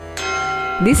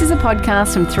This is a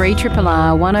podcast from 3RRR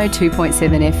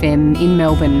 102.7 FM in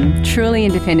Melbourne, truly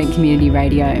independent community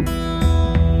radio.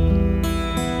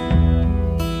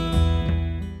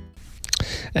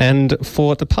 And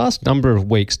for the past number of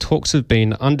weeks, talks have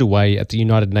been underway at the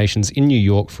United Nations in New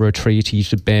York for a treaty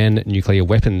to ban nuclear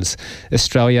weapons.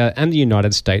 Australia and the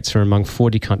United States are among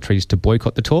 40 countries to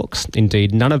boycott the talks.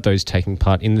 Indeed, none of those taking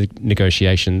part in the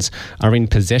negotiations are in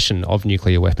possession of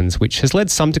nuclear weapons, which has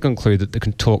led some to conclude that the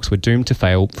talks were doomed to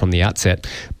fail from the outset.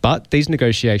 But these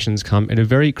negotiations come at a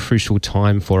very crucial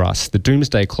time for us. The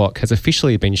doomsday clock has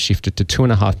officially been shifted to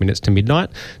 2.5 minutes to midnight,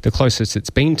 the closest it's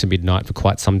been to midnight for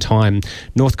quite some time.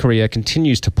 North Korea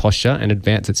continues to posture and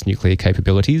advance its nuclear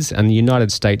capabilities, and the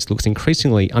United States looks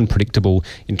increasingly unpredictable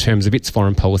in terms of its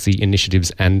foreign policy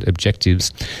initiatives and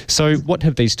objectives. So what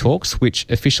have these talks, which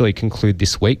officially conclude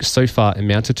this week, so far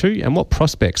amounted to, and what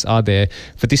prospects are there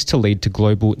for this to lead to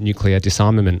global nuclear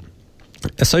disarmament?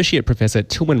 Associate Professor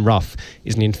Tilman Ruff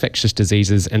is an infectious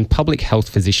diseases and public health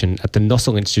physician at the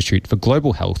Nossal Institute for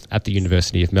Global Health at the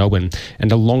University of Melbourne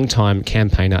and a long-time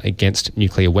campaigner against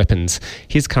nuclear weapons.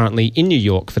 He's currently in New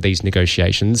York for these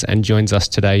negotiations and joins us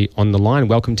today on the line.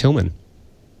 Welcome, Tilman.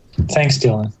 Thanks,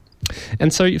 Dylan.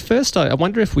 And so first, I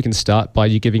wonder if we can start by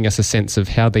you giving us a sense of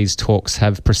how these talks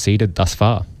have proceeded thus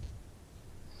far.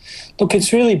 Look,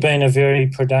 it's really been a very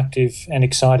productive and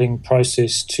exciting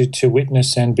process to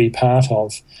witness and be part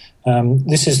of.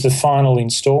 This is the final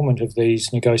instalment of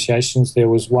these negotiations. There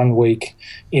was 1 week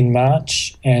in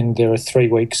March and there are 3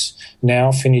 weeks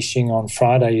now finishing on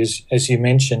Friday, as you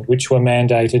mentioned, which were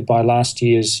mandated by last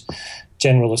year's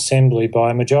General Assembly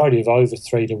by a majority of over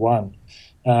 3-1.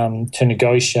 To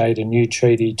negotiate a new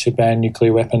treaty to ban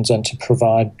nuclear weapons and to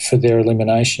provide for their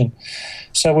elimination.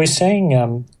 So we're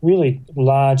seeing really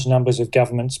large numbers of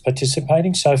governments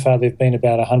participating. So far there have been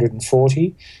about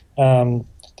 140. There are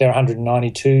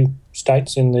 192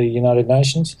 states in the United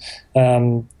Nations.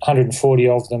 140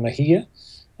 of them are here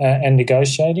and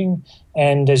negotiating.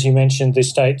 And as you mentioned, the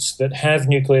states that have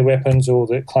nuclear weapons or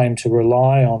that claim to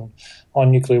rely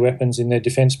on nuclear weapons in their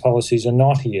defence policies are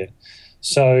not here.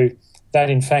 So that,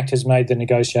 in fact, has made the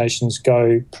negotiations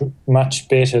go much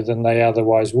better than they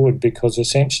otherwise would, because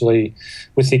essentially,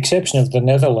 with the exception of the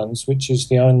Netherlands, which is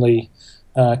the only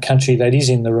country that is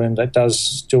in the room that does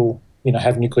still,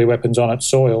 have nuclear weapons on its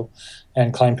soil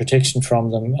and claim protection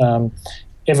from them,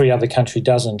 every other country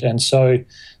doesn't. And so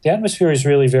the atmosphere is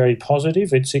really very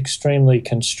positive. It's extremely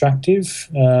constructive.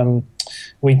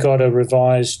 We got a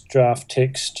revised draft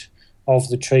text of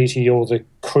the treaty, or the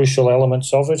crucial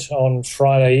elements of it, on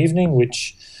Friday evening,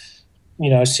 which,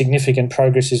 significant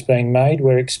progress is being made.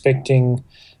 We're expecting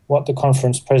what the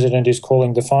conference president is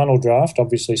calling the final draft.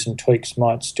 Obviously some tweaks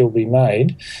might still be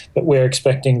made, but we're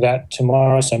expecting that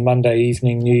tomorrow, so Monday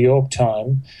evening New York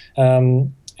time.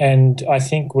 And I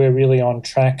think we're really on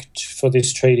track for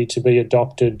this treaty to be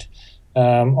adopted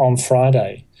on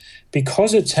Friday.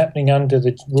 Because it's happening under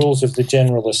the rules of the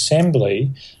General Assembly,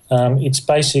 it's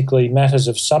basically matters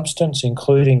of substance,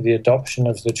 including the adoption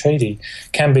of the treaty,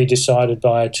 can be decided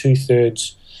by a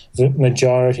 2/3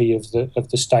 majority of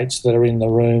the states that are in the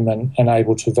room and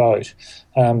able to vote.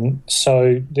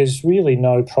 So there's really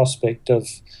no prospect of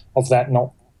that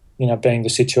not being the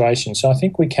situation. So I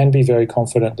think we can be very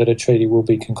confident that a treaty will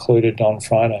be concluded on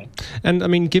Friday. And I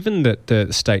mean, given that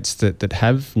the states that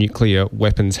have nuclear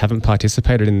weapons haven't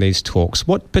participated in these talks,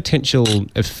 what potential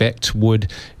effect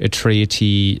would a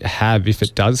treaty have if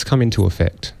it does come into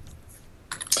effect?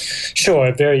 Sure,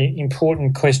 a very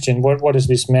important question. What does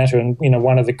this matter? And,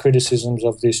 one of the criticisms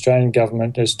of the Australian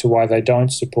government as to why they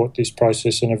don't support this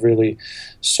process and have really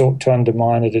sought to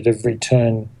undermine it at every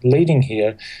turn leading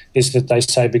here is that they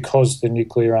say because the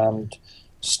nuclear-armed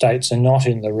states are not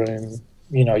in the room,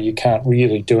 you can't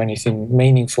really do anything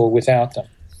meaningful without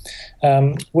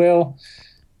them. Well,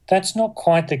 that's not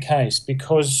quite the case,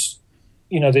 because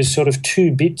there's sort of two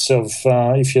bits of,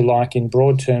 if you like, in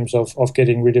broad terms of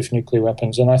getting rid of nuclear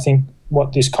weapons. And I think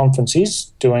what this conference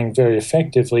is doing very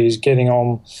effectively is getting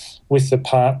on with the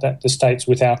part that the states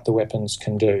without the weapons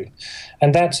can do.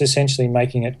 And that's essentially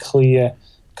making it clear,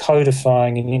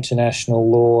 codifying in international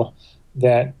law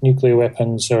that nuclear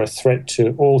weapons are a threat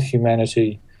to all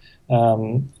humanity.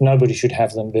 Nobody should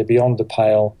have them. They're beyond the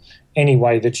pale. Any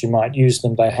way that you might use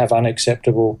them, they have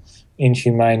unacceptable,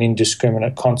 inhumane,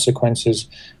 indiscriminate consequences.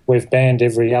 We've banned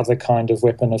every other kind of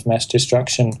weapon of mass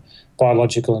destruction,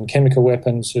 biological and chemical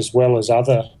weapons, as well as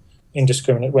other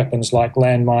indiscriminate weapons like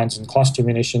landmines and cluster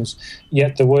munitions.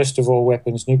 Yet the worst of all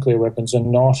weapons, nuclear weapons, are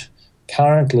not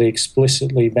currently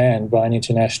explicitly banned by an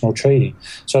international treaty.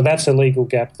 So that's a legal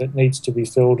gap that needs to be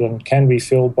filled and can be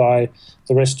filled by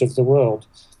the rest of the world.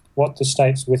 what the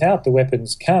states without the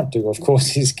weapons can't do, of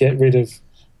course, is get rid of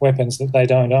weapons that they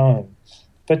don't own.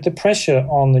 But the pressure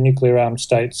on the nuclear-armed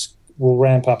states will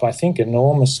ramp up, I think,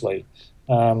 enormously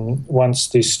once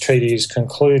this treaty is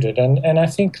concluded. And I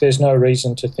think there's no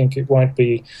reason to think it won't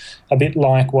be a bit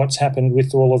like what's happened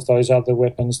with all of those other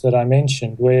weapons that I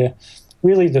mentioned, where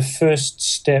really the first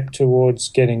step towards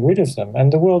getting rid of them,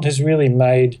 and the world has really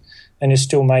made and is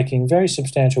still making very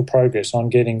substantial progress on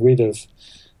getting rid of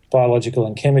biological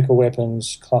and chemical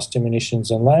weapons, cluster munitions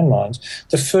and landmines.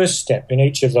 The first step in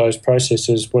each of those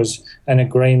processes was an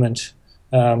agreement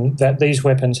that these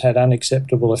weapons had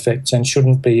unacceptable effects and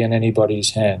shouldn't be in anybody's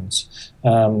hands.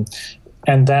 And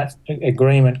that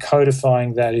agreement,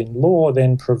 codifying that in law,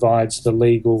 then provides the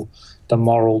legal, the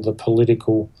moral, the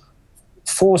political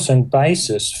force and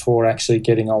basis for actually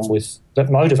that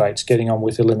motivates getting on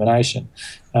with elimination.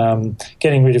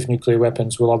 Getting rid of nuclear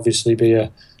weapons will obviously be a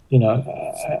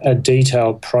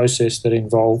detailed process that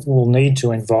will need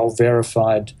to involve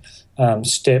verified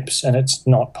steps, and it's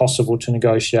not possible to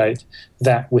negotiate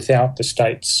that without the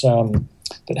states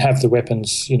that have the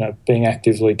weapons, being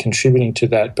actively contributing to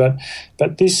that.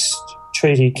 But this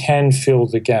treaty can fill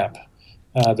the gap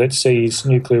that sees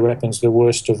nuclear weapons, the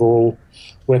worst of all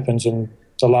weapons and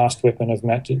the last weapon of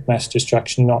mass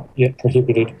destruction, not yet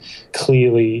prohibited,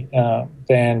 clearly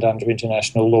banned under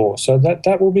international law. So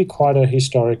that will be quite a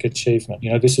historic achievement.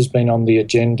 This has been on the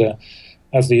agenda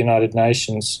of the United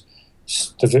Nations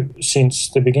since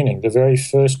the beginning. The very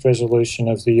first resolution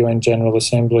of the UN General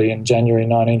Assembly in January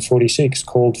 1946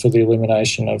 called for the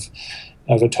elimination of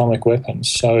atomic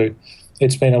weapons. So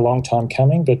it's been a long time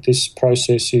coming, but this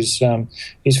process is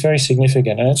very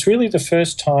significant. And it's really the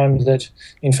first time that,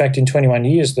 in fact, in 21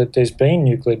 years, that there's been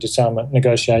nuclear disarmament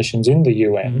negotiations in the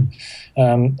UN.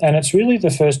 And it's really the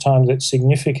first time that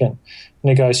significant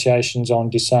negotiations on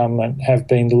disarmament have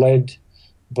been led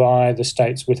by the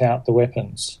states without the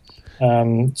weapons.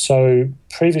 So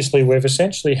previously we've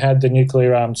essentially had the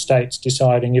nuclear-armed states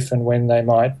deciding if and when they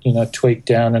might, tweak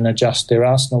down and adjust their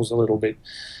arsenals a little bit.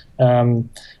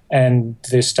 And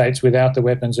the states without the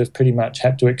weapons have pretty much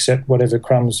had to accept whatever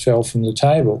crumbs fell from the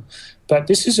table. But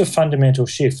this is a fundamental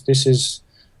shift. This is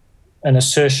an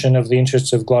assertion of the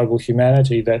interests of global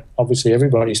humanity that obviously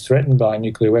everybody's threatened by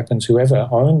nuclear weapons, whoever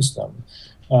owns them.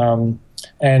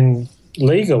 And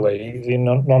legally, the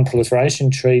Non-Proliferation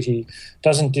Treaty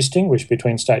doesn't distinguish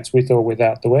between states with or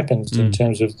without the weapons in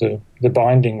terms of the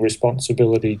binding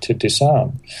responsibility to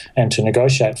disarm and to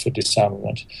negotiate for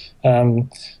disarmament.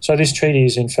 So this treaty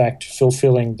is in fact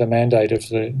fulfilling the mandate of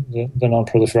the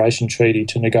Non-Proliferation Treaty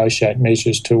to negotiate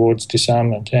measures towards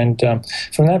disarmament. And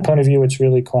from that point of view, it's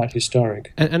really quite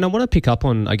historic. And I want to pick up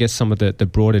on, I guess, some of the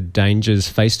broader dangers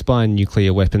faced by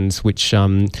nuclear weapons, which, I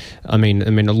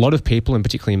mean, a lot of people, and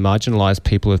particularly marginalised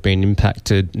people, have been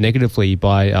impacted negatively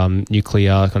by nuclear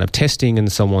kind of testing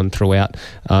and so on throughout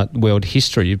world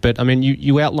history. But, I mean,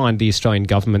 you outlined the Australian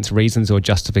government's reasons or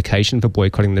justification for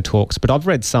boycotting the talks, but I've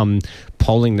read some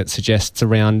polling that suggests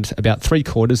around about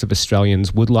 3/4 of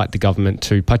Australians would like the government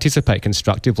to participate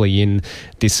constructively in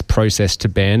this process to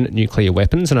ban nuclear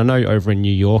weapons. And I know over in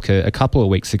New York a couple of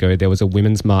weeks ago there was a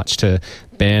women's march to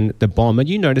ban the bomb. Are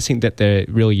you noticing that there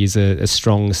really is a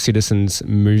strong citizens'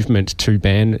 movement to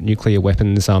ban nuclear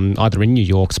weapons, either in New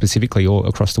York specifically or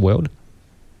across the world?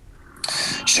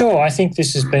 Sure, I think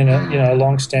this has been a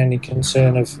long-standing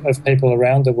concern of people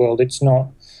around the world. It's not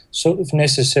sort of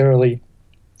necessarily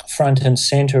front and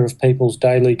centre of people's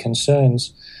daily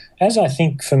concerns, as I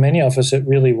think for many of us it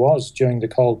really was during the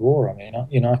Cold War. I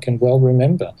mean, I can well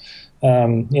remember,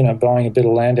 buying a bit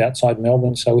of land outside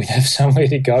Melbourne so we'd have somewhere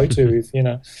to go to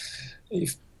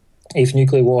if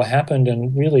nuclear war happened,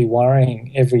 and really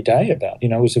worrying every day about, it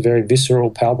was a very visceral,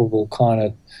 palpable kind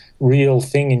of real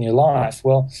thing in your life.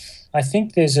 Well, I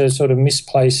think there's a sort of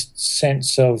misplaced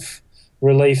sense of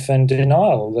relief and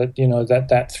denial that,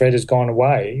 that threat has gone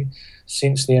away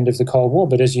since the end of the Cold War.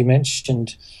 But as you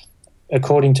mentioned,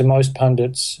 according to most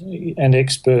pundits and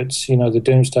experts, the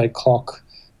doomsday clock,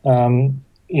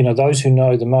 those who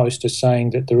know the most are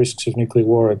saying that the risks of nuclear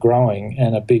war are growing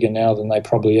and are bigger now than they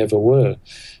probably ever were,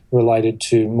 related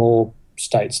to more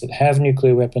states that have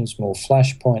nuclear weapons, more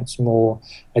flashpoints, more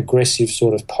aggressive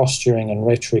sort of posturing and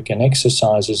rhetoric and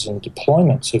exercises and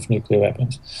deployments of nuclear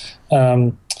weapons.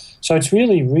 So it's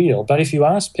really real. But if you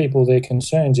ask people their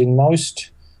concerns, in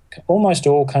almost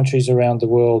all countries around the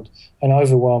world, an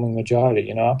overwhelming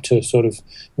majority, up to sort of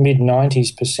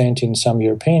mid-90s% in some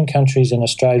European countries. In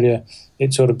Australia,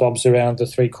 it sort of bobs around the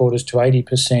 3/4 to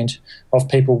 80% of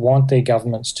people want their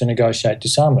governments to negotiate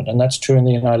disarmament. And that's true in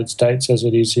the United States as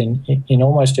it is in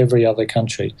almost every other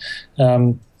country.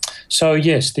 So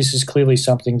yes, this is clearly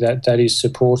something that is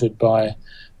supported by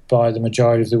the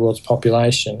majority of the world's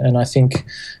population. And I think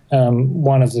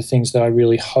one of the things that I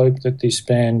really hope that this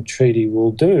ban treaty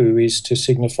will do is to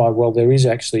signify, well, there is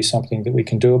actually something that we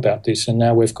can do about this. And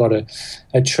now we've got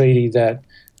a treaty that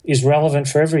is relevant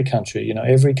for every country. You know,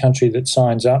 every country that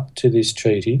signs up to this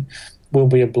treaty will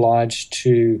be obliged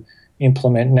to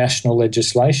implement national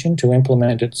legislation, to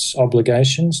implement its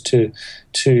obligations, to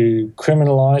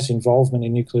criminalise involvement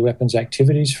in nuclear weapons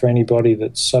activities for anybody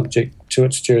that's subject to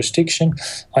its jurisdiction.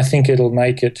 I think it'll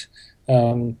make it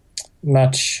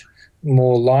much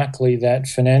more likely that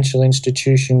financial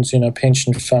institutions,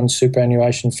 pension funds,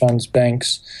 superannuation funds,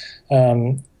 banks,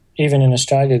 even in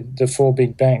Australia, the 4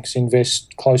 big banks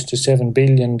invest close to $7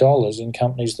 billion in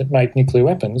companies that make nuclear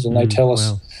weapons, and they tell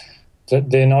us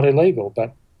that they're not illegal,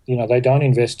 but they don't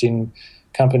invest in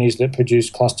companies that produce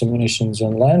cluster munitions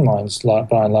and landmines,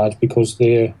 by and large, because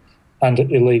they're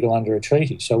illegal under a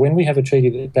treaty. So when we have a treaty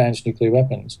that bans nuclear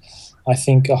weapons, I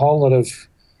think a whole lot of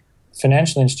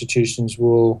financial institutions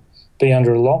will be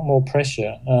under a lot more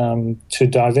pressure to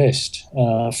divest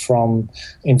from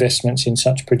investments in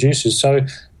such producers. So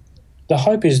the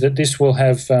hope is that this will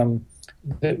have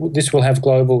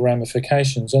global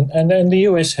ramifications. And the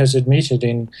US has admitted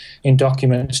in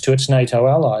documents to its NATO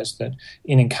allies that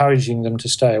in encouraging them to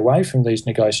stay away from these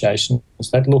negotiations,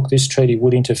 that, look, this treaty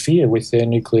would interfere with their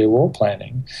nuclear war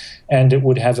planning, and it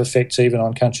would have effects even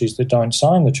on countries that don't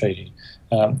sign the treaty,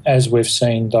 as we've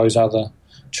seen those other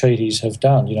treaties have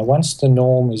done. Once the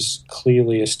norm is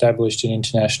clearly established in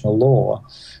international law,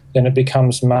 then it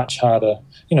becomes much harder.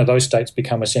 Those states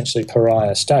become essentially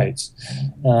pariah states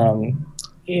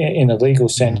in a legal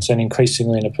sense and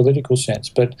increasingly in a political sense.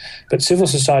 But civil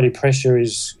society pressure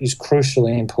is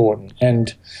crucially important.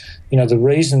 And, the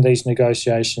reason these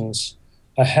negotiations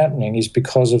are happening is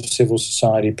because of civil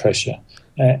society pressure.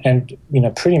 And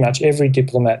pretty much every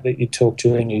diplomat that you talk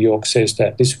to in New York says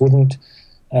that this wouldn't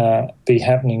be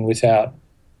happening without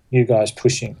you guys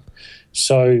pushing.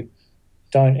 So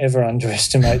don't ever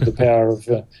underestimate the power of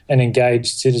an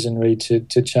engaged citizenry to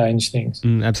change things.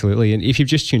 Absolutely. And if you've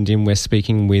just tuned in, we're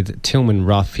speaking with Tilman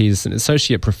Ruff. He's an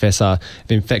Associate Professor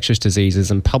of Infectious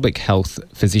Diseases and Public Health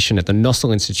Physician at the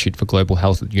Nossal Institute for Global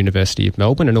Health at the University of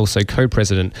Melbourne, and also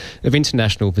co-president of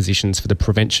International Physicians for the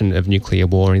Prevention of Nuclear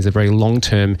War. And he's a very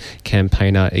long-term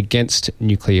campaigner against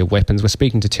nuclear weapons. We're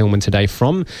speaking to Tilman today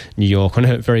from New York on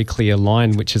a very clear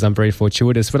line, which is very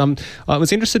fortuitous. But I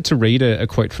was interested to read a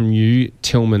quote from you,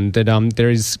 Tilman, that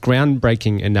there is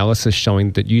groundbreaking analysis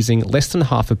showing that using less than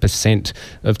 0.5%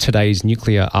 of today's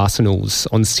nuclear arsenals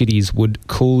on cities would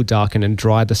cool, darken and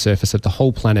dry the surface of the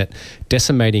whole planet,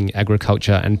 decimating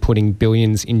agriculture and putting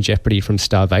billions in jeopardy from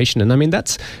starvation. And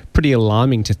that's pretty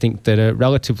alarming to think that a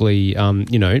relatively,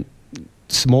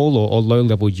 small or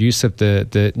low-level use of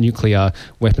the nuclear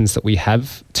weapons that we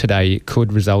have today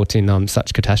could result in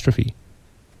such catastrophe.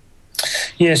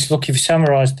 Yes, look, you've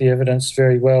summarised the evidence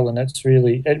very well, and it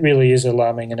really is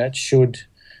alarming, and it's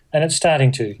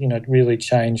starting to, really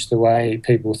change the way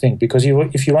people think. Because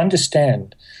if you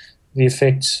understand the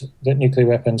effects that nuclear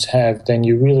weapons have, then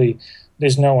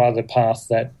there's no other path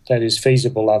that is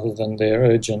feasible other than their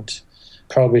urgent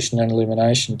prohibition and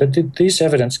elimination. But this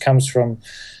evidence comes from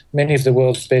many of the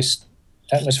world's best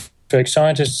atmospheric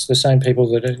scientists, the same people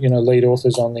that are, lead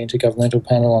authors on the Intergovernmental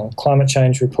Panel on Climate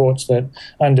Change reports that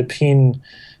underpin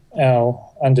our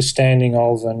understanding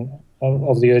of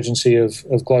the urgency of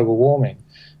global warming,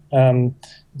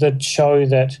 that show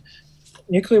that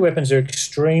nuclear weapons are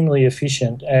extremely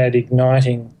efficient at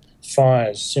igniting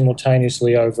fires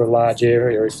simultaneously over a large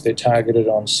area if they're targeted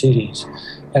on cities.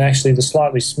 And actually the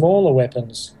slightly smaller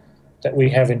weapons that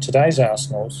we have in today's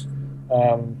arsenals,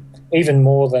 even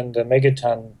more than the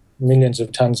megaton, millions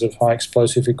of tons of high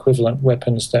explosive equivalent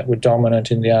weapons that were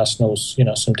dominant in the arsenals,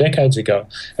 some decades ago,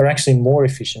 are actually more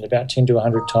efficient, about 10 to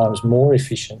 100 times more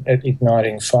efficient at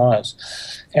igniting fires.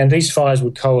 And these fires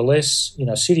would coalesce.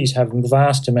 Cities have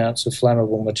vast amounts of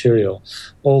flammable material.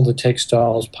 All the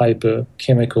textiles, paper,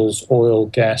 chemicals, oil,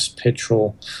 gas,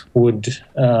 petrol, wood,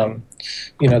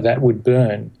 that would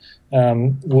burn.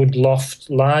 Would loft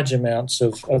large amounts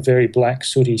of very black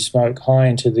sooty smoke high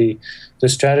into the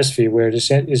stratosphere, where it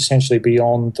is essentially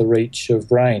beyond the reach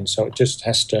of rain. So it just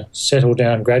has to settle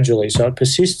down gradually. So it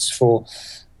persists for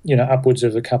upwards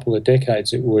of a couple of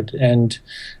decades. It would, and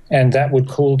that would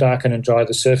cool, darken, and dry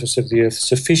the surface of the earth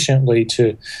sufficiently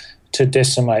to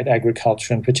decimate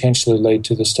agriculture and potentially lead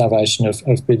to the starvation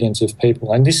of billions of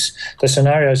people. And the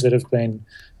scenarios that have been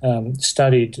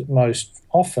studied most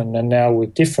often, and now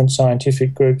with different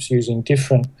scientific groups using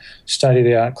different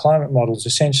state-of-the-art climate models,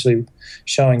 essentially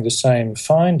showing the same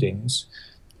findings,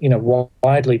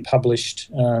 widely published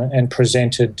and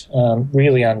presented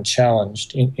really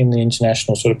unchallenged in the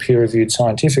international sort of peer-reviewed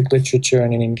scientific literature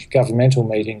and in governmental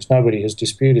meetings. Nobody has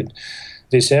disputed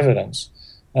this evidence.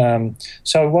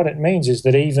 So what it means is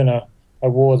that even a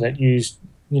war that used,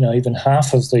 even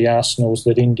half of the arsenals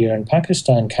that India and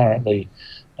Pakistan currently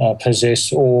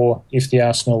possess, or if the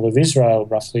arsenal of Israel,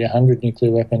 roughly 100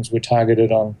 nuclear weapons, were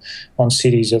targeted on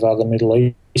cities of other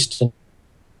Middle Eastern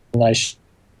nations,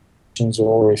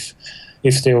 or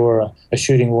if there were a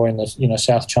shooting war in the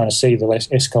South China Sea that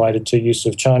escalated to use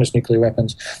of China's nuclear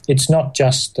weapons, it's not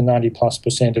just the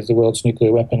 90+% of the world's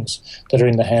nuclear weapons that are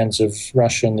in the hands of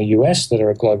Russia and the US that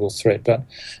are a global threat, but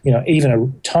even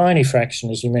a tiny fraction,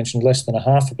 as you mentioned, less than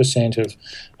 0.5%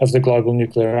 of the global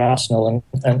nuclear arsenal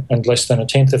and less than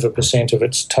 0.1% of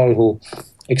its total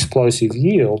explosive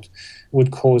yield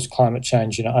would cause climate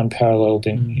change unparalleled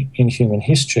in human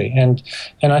history. And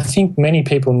I think many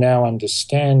people now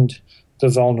understand the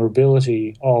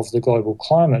vulnerability of the global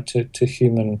climate to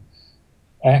human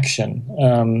action,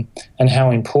 and how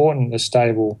important a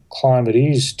stable climate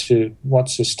is to what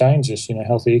sustains us,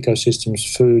 healthy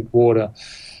ecosystems, food, water,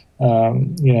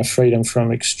 freedom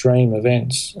from extreme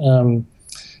events.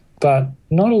 But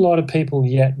not a lot of people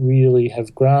yet really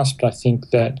have grasped, I think,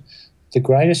 that the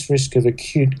greatest risk of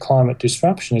acute climate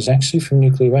disruption is actually from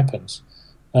nuclear weapons,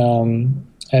 and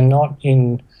not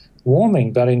in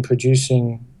warming, but in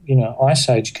producing ice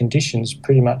age conditions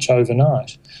pretty much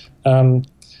overnight.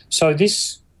 So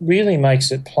this really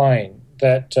makes it plain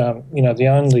that, the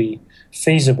only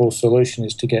feasible solution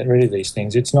is to get rid of these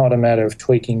things. It's not a matter of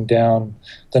tweaking down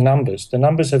the numbers. The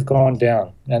numbers have gone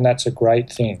down, and that's a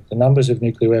great thing. The numbers of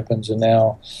nuclear weapons are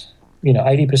now,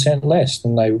 80% less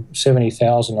than they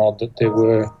 70,000 odd that there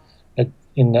were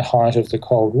in the height of the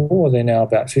Cold War. They're now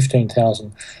about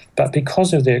 15,000. But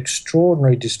because of their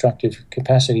extraordinary destructive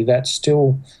capacity, that's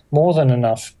still more than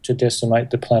enough to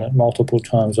decimate the planet multiple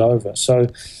times over. So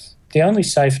the only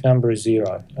safe number is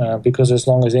 0, because as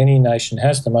long as any nation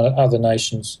has them, other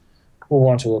nations will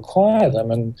want to acquire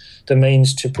them. And the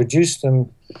means to produce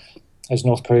them, as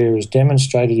North Korea has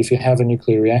demonstrated, if you have a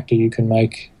nuclear reactor, you can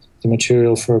make the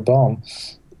material for a bomb.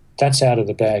 That's out of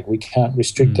the bag. We can't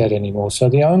restrict that anymore. So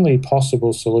the only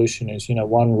possible solution is,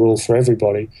 one rule for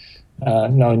everybody,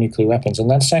 no nuclear weapons. And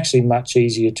that's actually much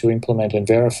easier to implement and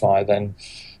verify than,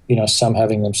 some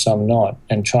having them, some not,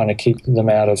 and trying to keep them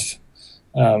out of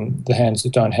the hands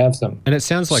that don't have them. And it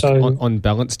sounds like, on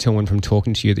balance, Tilman, from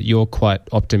talking to you, that you're quite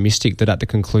optimistic that at the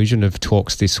conclusion of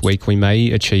talks this week, we may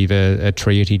achieve a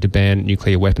treaty to ban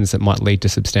nuclear weapons that might lead to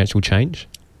substantial change.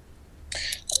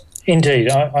 Indeed,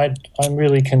 I'm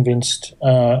really convinced.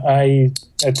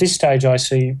 At this stage, I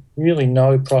see really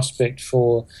no prospect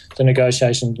for the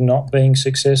negotiations not being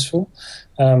successful.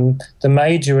 The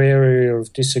major area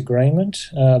of disagreement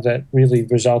that really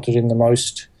resulted in the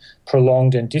most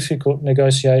prolonged and difficult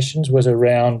negotiations was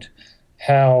around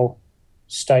how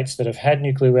states that have had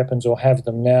nuclear weapons or have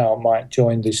them now might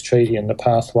join this treaty, and the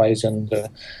pathways and the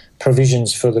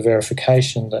provisions for the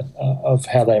verification of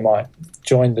how they might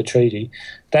join the treaty.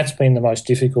 That's been the most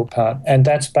difficult part, and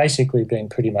that's basically been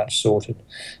pretty much sorted.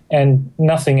 And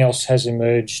nothing else has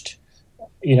emerged,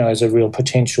 as a real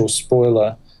potential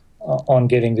spoiler on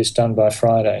getting this done by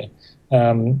Friday.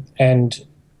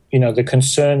 The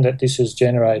concern that this has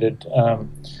generated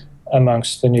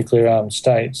amongst the nuclear-armed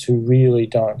states who really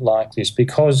don't like this,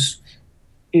 because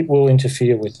it will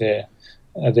interfere with their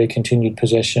continued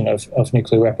possession of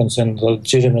nuclear weapons and the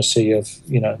legitimacy of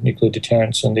nuclear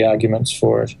deterrence and the arguments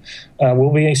for it,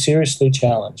 will be seriously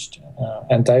challenged,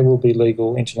 and they will be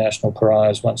legal international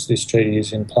pariahs once this treaty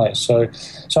is in place. So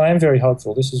I am very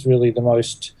hopeful. This is really the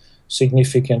most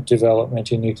significant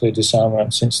development in nuclear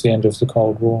disarmament since the end of the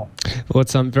Cold War. Well,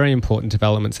 it's very important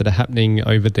developments that are happening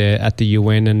over there at the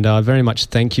UN, and very much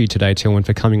thank you today, Tilman,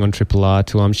 for coming on Triple R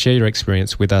to share your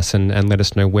experience with us and let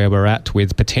us know where we're at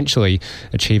with potentially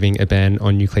achieving a ban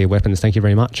on nuclear weapons. Thank you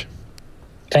very much.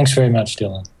 Thanks very much,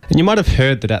 Dylan. And you might have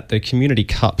heard that at the Community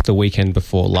Cup the weekend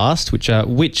before last, which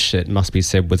it must be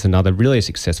said was another really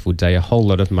successful day, a whole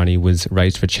lot of money was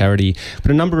raised for charity,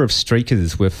 but a number of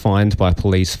streakers were fined by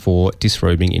police for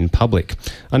disrobing in public.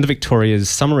 Under Victoria's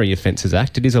Summary Offences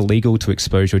Act, it is illegal to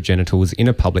expose your genitals in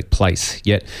a public place,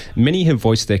 yet many have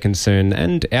voiced their concern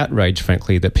and outrage,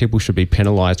 frankly, that people should be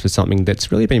penalised for something that's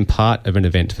really been part of an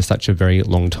event for such a very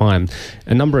long time.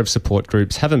 A number of support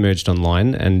groups have emerged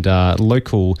online, and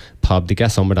local pub, the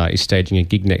Gasometer, is staging a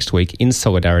gig next week in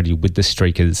solidarity with the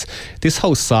Streakers. This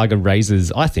whole saga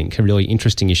raises, I think, a really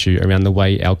interesting issue around the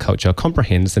way our culture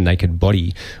comprehends the naked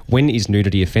body. When is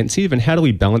nudity offensive, and how do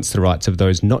we balance the rights of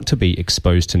those not to be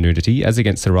exposed to nudity as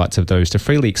against the rights of those to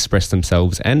freely express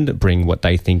themselves and bring what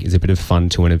they think is a bit of fun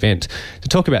to an event? To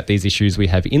talk about these issues, we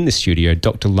have in the studio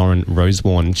Dr. Lauren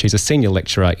Rosewarne. She's a senior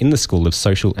lecturer in the School of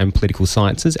Social and Political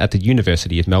Sciences at the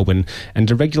University of Melbourne and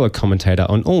a regular commentator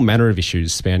on all manner of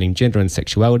issues spanning gender and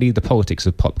sexuality, the politics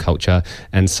of pop culture,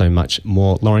 and so much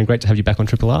more. Lauren, great to have you back on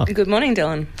Triple R. Good morning,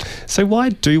 Dylan. So why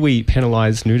do we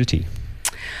penalise nudity?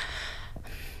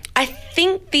 I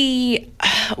think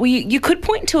you could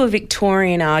point to a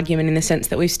Victorian argument in the sense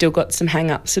that we've still got some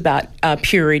hang-ups about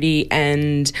purity,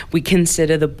 and we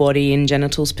consider the body and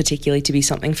genitals particularly to be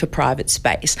something for private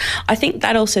space. I think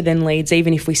that also then leads,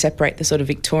 even if we separate the sort of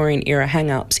Victorian era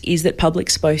hang-ups, is that public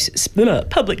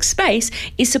space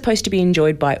is supposed to be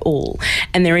enjoyed by all.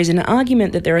 And there is an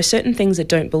argument that there are certain things that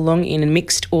don't belong in a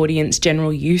mixed audience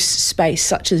general use space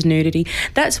such as nudity.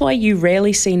 That's why you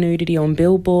rarely see nudity on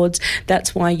billboards.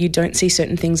 That's why you don't see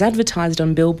certain things advertised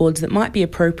on billboards that might be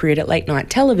appropriate at late night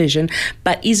television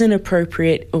but isn't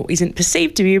appropriate or isn't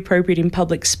perceived to be appropriate in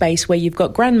public space where you've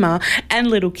got grandma and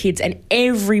little kids and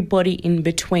everybody in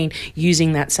between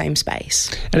using that same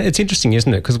space. And it's interesting,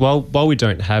 isn't it? Because while we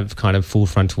don't have kind of full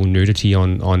frontal nudity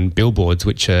on billboards,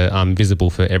 which are visible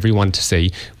for everyone to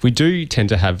see, we do tend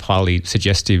to have highly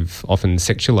suggestive, often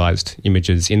sexualised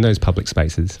images in those public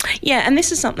spaces. Yeah, and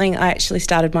this is something I actually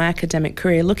started my academic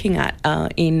career looking at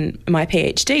in my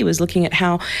PhD, was looking at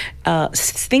how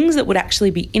things that would actually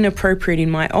be inappropriate in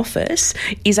my office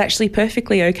is actually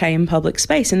perfectly okay in public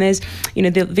space. And there's,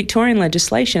 the Victorian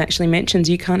legislation actually mentions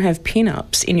you can't have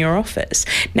pin-ups in your office.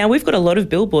 Now, we've got a lot of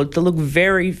billboards that look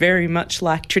very, very much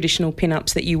like traditional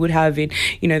pin-ups that you would have in,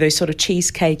 those sort of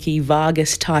cheesecakey,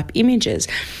 Vargas type images.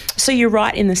 So you're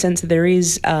right in the sense that there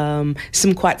is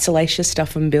some quite salacious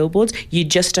stuff on billboards. You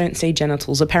just don't see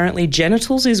genitals. Apparently,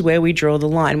 genitals is where we draw the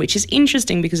line, which is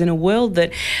interesting because in a world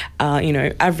that,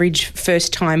 average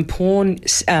first-time porn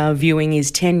viewing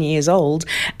is 10 years old,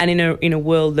 and in a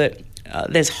world that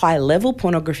there's high-level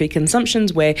pornography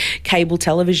consumptions where cable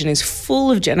television is full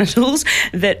of genitals,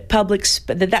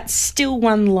 that's still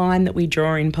one line that we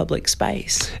draw in public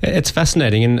space. It's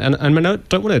fascinating, and I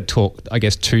don't want to talk, I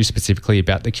guess, too specifically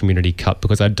about the Community Cup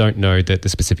because I don't know the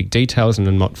specific details and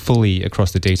I'm not fully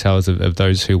across the details of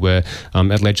those who were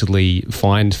allegedly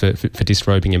fined for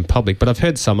disrobing in public. But I've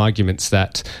heard some arguments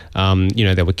that,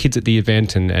 there were kids at the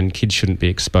event and kids shouldn't be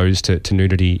exposed to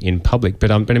nudity in public. But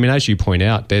as you point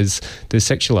out, there's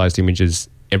sexualised images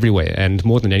everywhere, and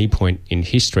more than any point in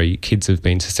history, kids have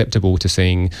been susceptible to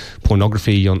seeing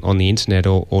pornography on the internet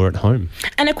or at home.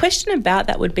 And a question about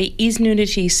that would be, is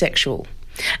nudity sexual?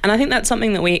 And I think that's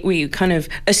something that we kind of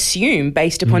assume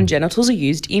based upon genitals are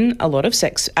used in a lot of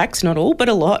sex acts, not all, but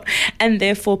a lot, and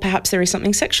therefore perhaps there is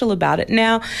something sexual about it.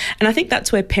 Now, and I think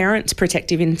that's where parents'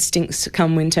 protective instincts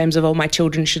come in terms of, my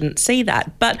children shouldn't see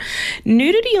that. But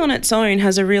nudity on its own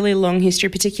has a really long history,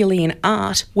 particularly in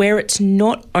art, where it's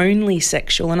not only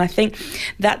sexual. And I think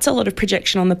that's a lot of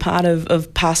projection on the part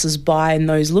of passers-by and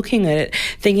those looking at it,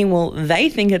 thinking, well, they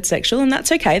think it's sexual, and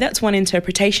that's okay. That's one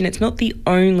interpretation. It's not the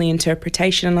only interpretation.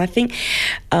 And I think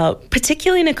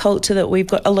particularly in a culture that we've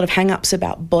got a lot of hang-ups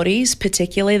about bodies,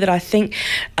 particularly, that I think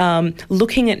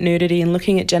looking at nudity and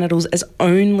looking at genitals as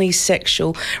only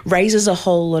sexual raises a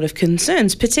whole lot of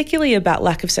concerns, particularly about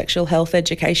lack of sexual health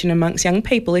education amongst young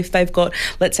people. If they've got,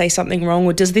 let's say, something wrong,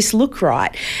 or does this look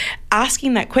right?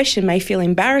 Asking that question may feel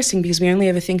embarrassing because we only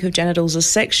ever think of genitals as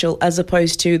sexual, as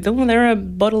opposed to, they're a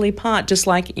bodily part just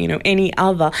like, any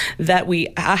other that we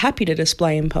are happy to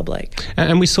display in public.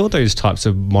 And we saw those types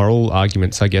of moral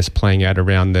arguments, I guess, playing out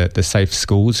around the safe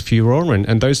schools furor,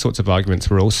 and those sorts of arguments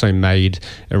were also made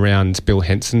around Bill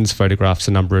Henson's photographs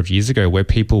a number of years ago, where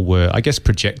people were, I guess,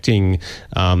 projecting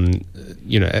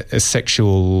a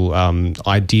sexual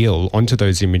ideal onto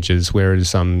those images,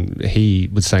 whereas he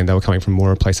was saying they were coming from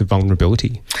more a place of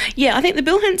vulnerability. Yeah, I think the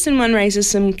Bill Henson one raises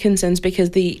some concerns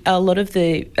because a lot of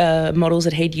the models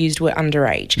that he'd used were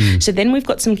underage. So then we've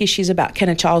got some issues about, can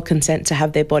a child consent to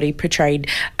have their body portrayed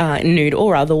nude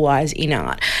or otherwise in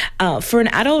art? For an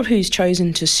adult who's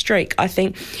chosen to streak, I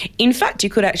think, in fact, you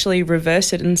could actually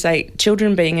reverse it and say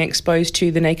children being exposed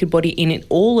to the naked body in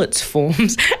all its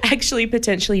forms actually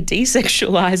potentially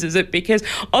desexualizes it, because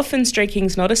often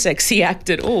streaking's not a sexy act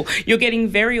at all. You're getting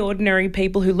very ordinary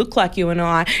people who look like you and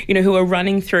I, who are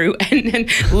running through and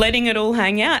letting it all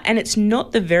hang out. And it's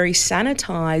not the very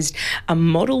sanitised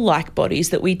model-like bodies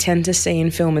that we tend to see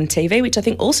in film and TV, which I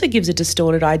think also gives a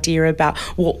distorted idea about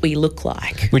what we look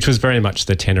like. Which was very much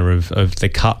the tenor of the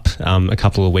Cup a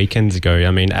couple of weekends ago.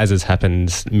 I mean, as has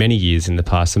happened many years in the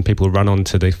past, and people run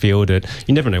onto the field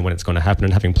you never know when it's going to happen,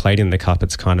 and having played in the Cup,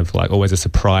 it's kind of like always a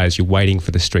surprise. You're waiting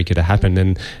for the streaker to happen,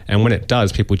 and when it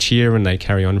does, people cheer and they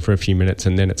carry on for a few minutes,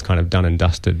 and then it's kind of done and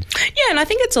dusted. Yeah, and I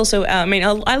think it's also,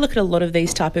 I look at a lot of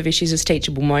these type of issues as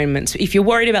teachable moments. If you're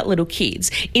worried about little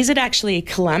kids, is it actually a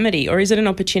calamity, or is it an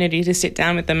opportunity to sit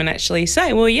down with them and actually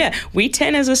say, well, yeah, we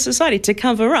tend as a society to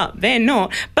cover up. They're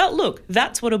not. But look,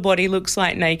 that's what a body looks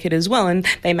like naked as well. And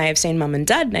they may have seen mum and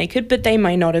dad naked, but they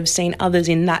may not have seen others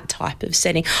in that type of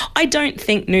setting. I don't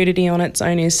think nudity on its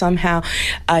own is somehow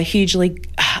a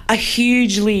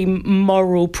hugely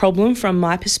moral problem from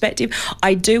my perspective.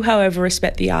 I do, however,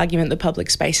 respect the argument that public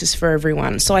space is for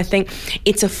everyone. So I think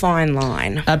it's a fine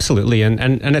line. Absolutely.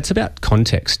 And it's about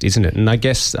context, isn't it? And I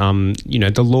guess,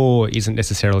 the law isn't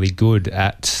necessarily good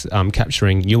at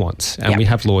capturing nuance. And we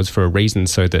have laws for a reason,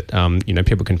 so that,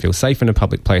 people can feel safe in a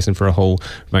public place, and for a whole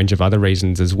range of other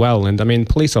reasons as well. And I mean,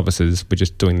 police officers were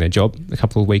just doing their job a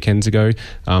couple of weekends ago,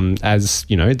 as,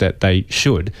 that they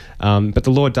should. But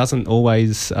the law doesn't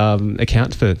always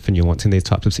account for nuance in these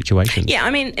types of situations. Yeah,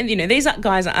 I mean,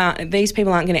 these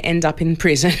people aren't going to end up in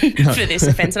prison for this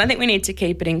offence. And I think we need to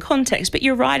keep it in context. But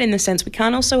you're right in the sense we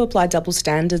can't also apply double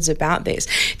standards about this.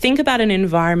 Think about an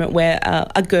environment where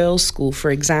a girls' school,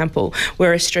 for example,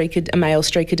 where a male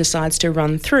streaker decides to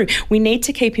run through. We need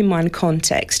to keep in mind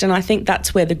context. And I think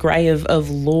that's where the grey of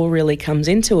law really comes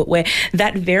into it, where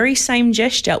that very same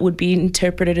gesture would be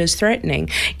interpreted as threatening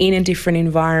in a different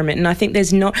environment. And I think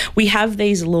we have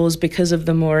these laws because of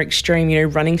the more extreme,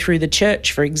 running through the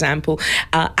church, for example,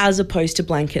 as opposed to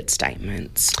blanket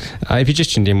statements. If you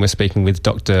just tuned in, we're speaking with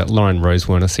Dr. Lauren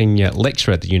Rosewarne, a senior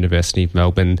lecturer at the University of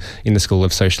Melbourne in the School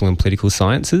of Social and Political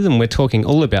Sciences, and we're talking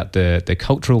all about the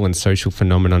cultural and social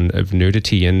phenomenon of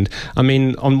nudity. And I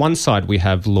mean, on one side we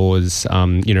have laws,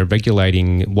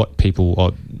 regulating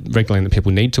that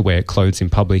people need to wear clothes in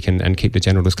public and keep their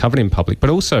genitals covered in public, but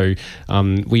also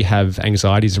we have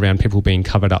anxieties around people being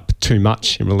covered up too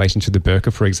much in relation to the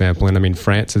burqa, for example. And I mean,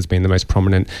 France has been the most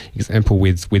prominent example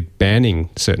with banning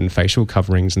certain facial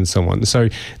coverings and so on. So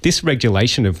this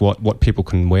regulation of what people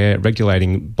can wear,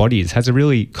 regulating bodies, has a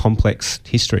really complex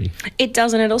history. It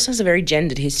does, and it also has a very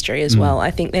gendered history as well.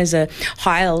 I think there's a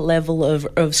higher level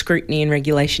of scrutiny and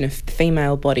regulation of the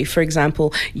female body. For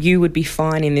example, you would be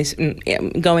fine in this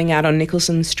going out on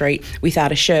Nicholson Street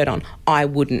without a shirt on. I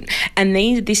wouldn't. And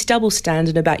this double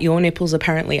standard about your nipples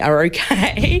apparently are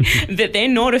okay, that they're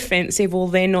not offensive or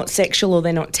they're not sexual or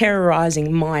they're not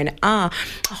terrorising, mine are,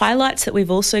 highlights that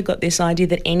we've also got this idea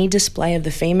that any display of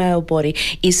the female body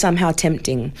is somehow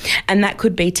tempting. And that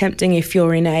could be tempting if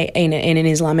you're in an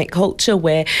Islamic culture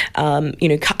where,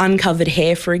 uncovered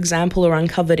hair, for example, or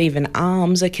uncovered even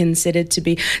arms are considered to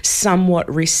be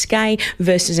somewhat risque,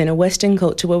 versus in a Western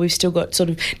culture where we've still got sort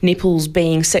of nipples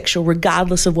being sexual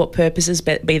regardless of what purposes,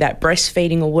 be that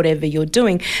breastfeeding or whatever you're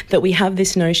doing, that we have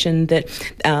this notion that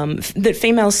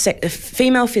female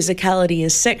physicality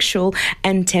is sexual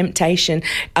and temptation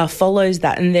follows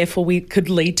that, and therefore we could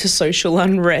lead to social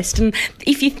unrest. And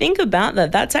if you think about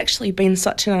that, that's actually been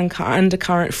such an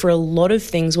undercurrent for a lot of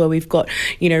things where we've got,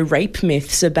 rape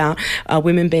myths about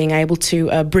women being able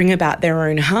to bring about their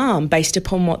own harm based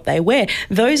upon what they wear.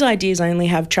 Those ideas only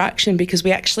have traction because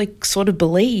we actually sort of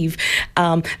believe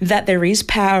that there is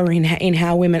power in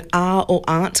how women are or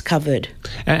aren't covered.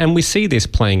 And we see this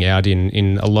playing out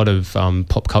in a lot of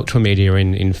pop cultural media,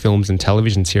 in films and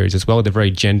television series as well, the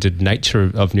very gendered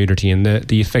nature of nudity and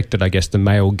the effect that I guess the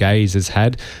male gaze has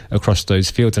had across those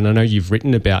fields. And I know you've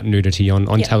written about nudity on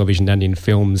television and in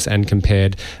films, and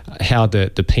compared how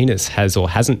the penis has or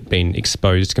hasn't been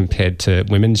exposed compared to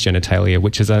women's genitalia,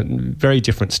 which is a very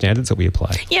different standards that we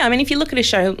apply. Yeah, I mean, if you look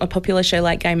at a popular show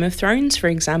like Game of Thrones, for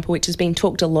example, which has been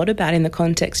talked a lot about in the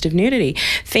context of nudity,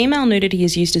 female nudity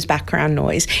is used as background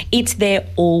noise. It's there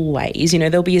always.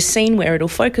 There'll be a scene where it'll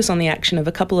focus on the action of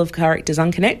a couple of characters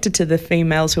unconnected to the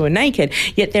females who are naked,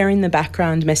 yet they're in the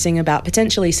background messing about,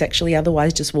 potentially sexually,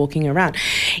 otherwise just walking around.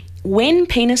 when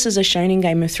penises are shown in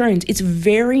Game of Thrones, it's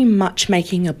very much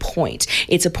making a point.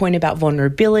 It's a point about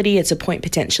vulnerability. It's a point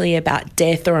potentially about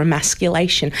death or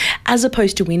emasculation, as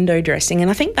opposed to window dressing. And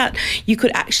I think that you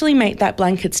could actually make that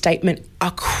blanket statement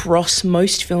across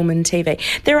most film and TV.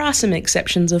 There are some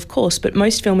exceptions, of course, but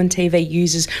most film and TV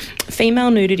uses female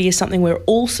nudity as something we're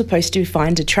all supposed to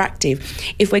find attractive.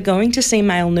 If we're going to see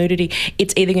male nudity,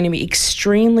 it's either going to be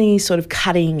extremely sort of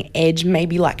cutting edge,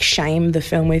 maybe like Shame, the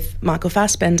film with Michael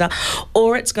Fassbender,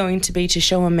 or it's going to be to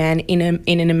show a man in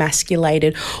an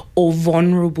emasculated or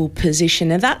vulnerable position.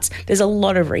 Now there's a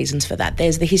lot of reasons for that.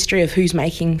 There's the history of who's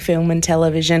making film and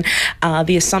television,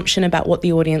 the assumption about what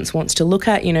the audience wants to look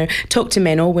at. Talk to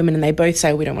men or women and they both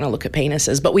say we don't want to look at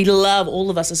penises, but all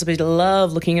of us are supposed to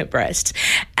love looking at breasts.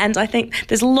 And I think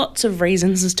there's lots of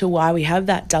reasons as to why we have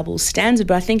that double standard,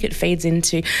 but I think it feeds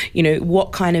into,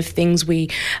 what kind of things we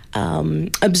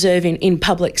observe in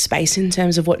public space in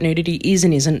terms of what nudity is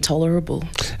and isn't tolerable.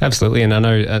 Absolutely, and I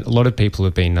know a lot of people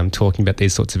have been talking about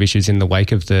these sorts of issues in the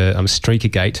wake of the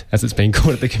Streakergate, as it's been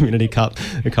called at the Community Cup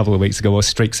a couple of weeks ago, or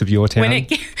Streaks of Your Town.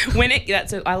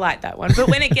 I like that one. But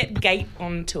when it gets gate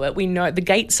onto it, we know the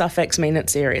gate suffix mean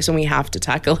it's serious, and we have to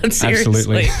tackle it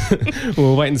seriously. Absolutely.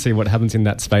 We'll wait and see what happens in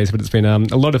that space, but it's been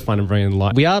a lot of fun and very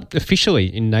enlightening. We are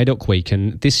officially in NAIDOC Week,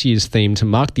 and this year's theme to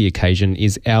mark the occasion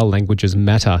is Our Languages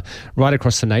Matter. Right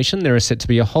across the nation, there are set to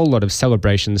be a whole lot of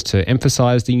celebrations to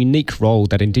emphasise the unique role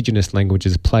that Indigenous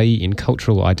languages play in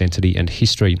cultural identity and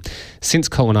history. Since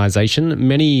colonisation,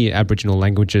 many Aboriginal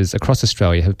languages across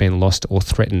Australia have been lost or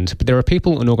threatened, but there are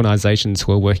people and organisations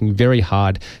who are working very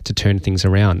hard to turn things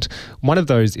around. One of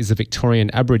those is the Victorian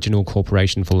Aboriginal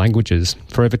Corporation for Languages.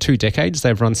 For over 2 decades,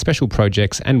 they've run special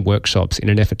projects and workshops in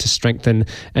an effort to strengthen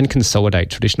and consolidate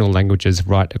traditional languages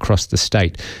right across the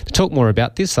state. To talk more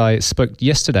about this, I spoke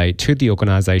yesterday to the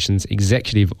organisation's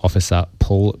Executive Officer,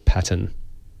 Paul Patton.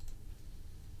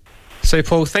 So,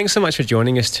 Paul, thanks so much for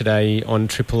joining us today on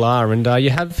Triple R. And you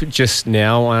have just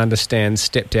now, I understand,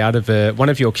 stepped out of one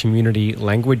of your community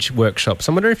language workshops.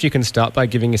 I wonder if you can start by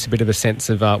giving us a bit of a sense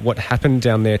of what happened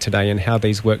down there today and how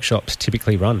these workshops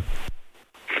typically run.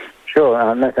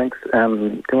 Sure. No, thanks.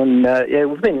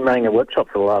 We've been running a workshop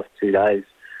for the last 2 days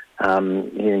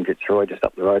here in Fitzroy, just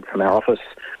up the road from our office,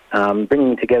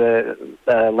 bringing together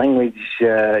language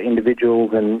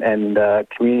individuals and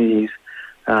communities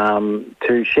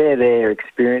to share their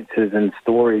experiences and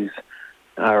stories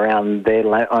around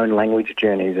their own language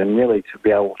journeys, and really to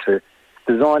be able to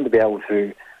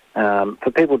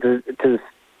for people to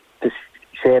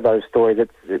share those stories.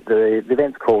 The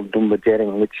event's called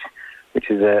Dumbajetting, which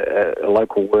is a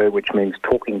local word which means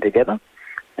talking together,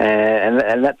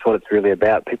 and that's what it's really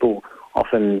about. People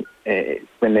often,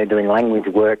 when they're doing language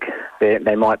work,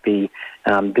 they might be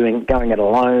going it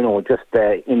alone or just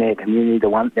in their community.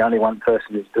 The only one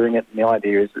person who's doing it. And the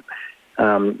idea is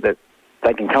that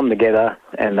they can come together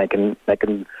and they can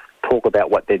talk about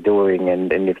what they're doing,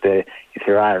 and if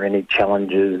there are any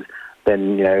challenges,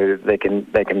 then they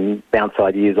can bounce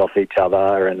ideas off each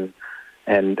other and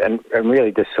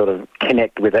really just sort of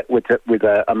connect with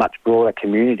a much broader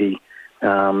community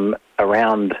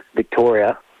around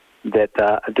Victoria that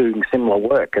are doing similar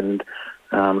work, and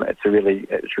it's a really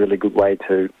good way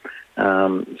to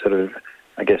sort of,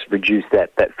 I guess, reduce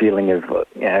that feeling of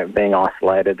being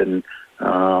isolated, and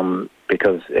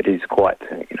because it is quite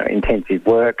intensive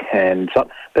work.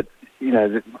 But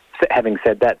having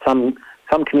said that, some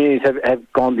communities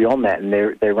have gone beyond that, and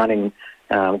they're running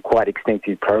quite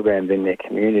extensive programs in their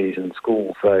communities and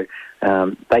schools, so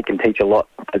they can teach a lot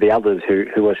to the others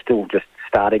who are still just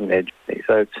starting their journey.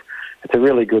 So it's a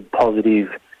really good, positive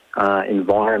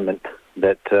environment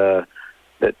that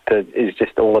is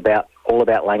just all about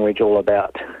language, all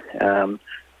about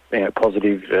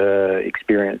positive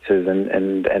experiences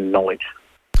and knowledge.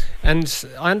 And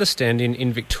I understand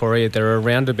in Victoria there are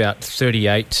around about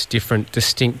 38 different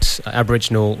distinct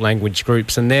Aboriginal language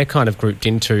groups, and they're kind of grouped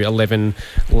into 11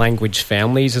 language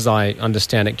families, as I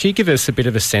understand it. Can you give us a bit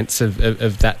of a sense of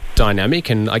that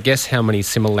dynamic, and I guess how many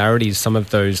similarities some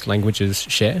of those languages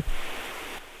share?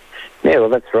 Yeah, well,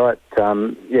 that's right.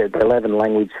 The 11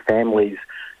 language families.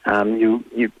 Your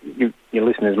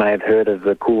listeners may have heard of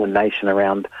the Kulin Nation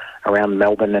around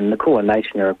Melbourne, and the Kulin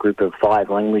Nation are a group of 5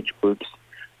 language groups,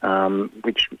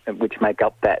 which make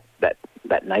up that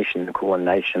nation, the Kulin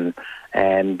Nation,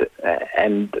 and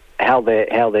how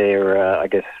they're I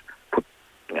guess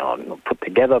not put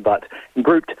together, but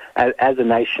grouped as a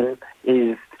nation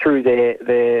is through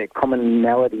their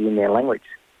commonality in their language.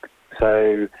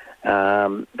 So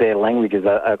their languages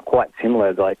are quite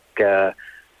similar, like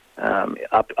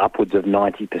upwards of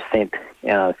 90%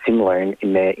 similar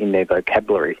in their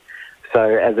vocabulary.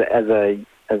 So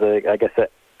I guess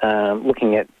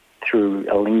looking at through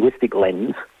a linguistic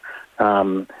lens,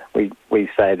 we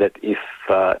say that if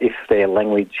their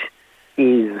language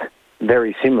is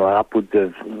very similar, upwards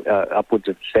of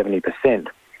 70%,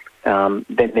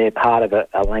 then they're part of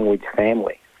a language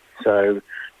family. So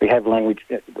we have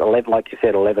like you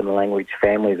said, 11 language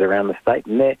families around the state,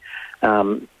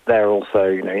 and they're also,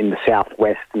 in the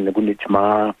southwest, in the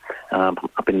Gunditjmara,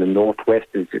 up in the northwest,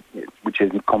 which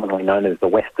is commonly known as the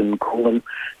Western Kulin,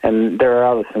 and there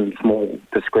are some small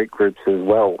discrete groups as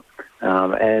well.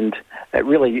 And it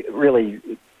really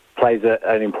plays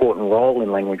an important role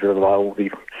in language revival,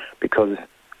 because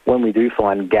when we do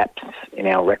find gaps in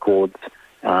our records,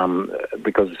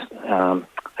 because I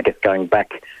guess going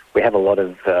back, we have a lot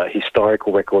of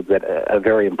historical records that are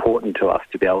very important to us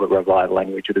to be able to revive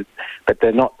language, but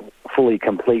they're not fully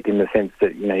complete in the sense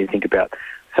that, you think about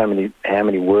how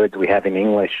many words we have in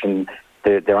English, and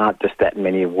there aren't just that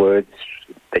many words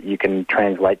that you can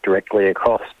translate directly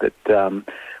across. But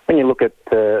when you look at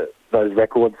those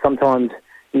records, sometimes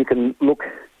you can look.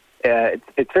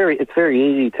 It's very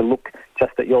easy to look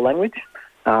just at your language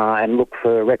and look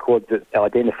for records that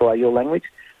identify your language.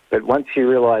 But once you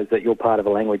realise that you're part of a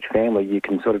language family, you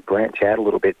can sort of branch out a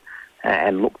little bit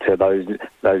and look to those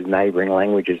neighbouring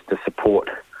languages to support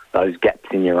those gaps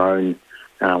in your own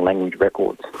language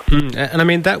records. And I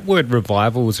mean, that word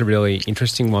revival is a really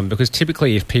interesting one, because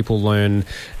typically if people learn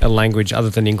a language other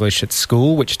than English at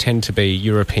school, which tend to be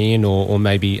European or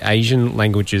maybe Asian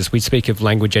languages, we speak of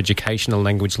language education and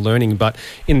language learning. But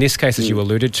in this case, as you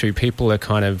alluded to, people are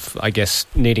kind of, I guess,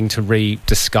 needing to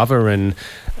rediscover and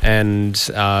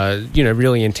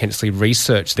really intensely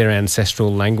research their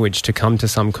ancestral language to come to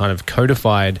some kind of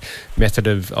codified method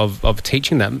of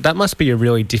teaching that. That must be a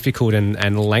really difficult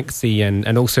and lengthy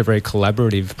and also very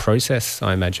collaborative process,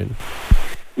 I imagine.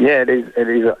 Yeah, it is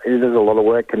a lot of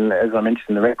work, and as I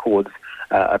mentioned, the records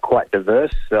are quite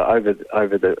diverse over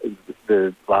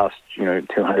the last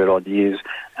 200 odd years.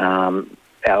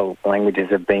 Our languages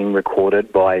have been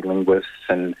recorded by linguists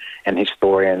and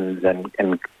historians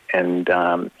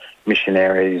and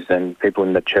missionaries and people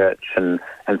in the church and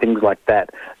things like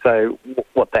that. So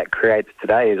what that creates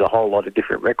today is a whole lot of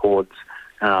different records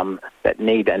that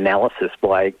need analysis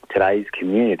by today's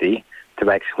community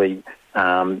to actually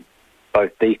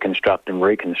both deconstruct and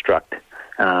reconstruct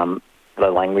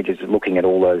the languages, looking at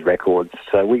all those records.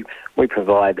 So we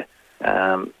provide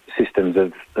systems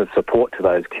of support to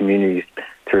those communities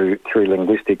through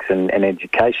linguistics and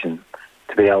education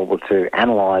to be able to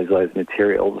analyse those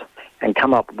materials and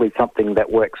come up with something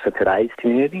that works for today's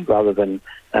community, rather than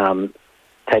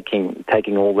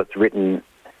taking all that's written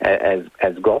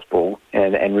as gospel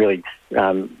and really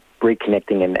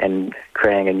reconnecting and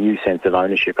creating a new sense of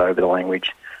ownership over the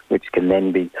language, which can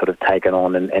then be sort of taken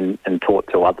on and taught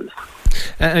to others.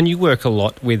 And you work a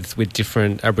lot with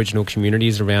different Aboriginal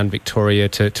communities around Victoria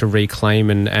to reclaim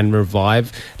and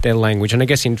revive their language. And I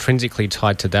guess intrinsically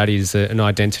tied to that is an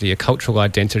identity, a cultural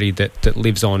identity that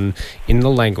lives on in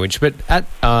the language. But at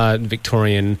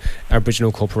Victorian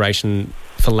Aboriginal Corporation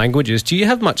for Languages, do you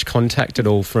have much contact at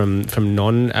all from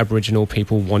non-Aboriginal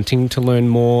people wanting to learn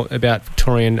more about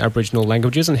Victorian Aboriginal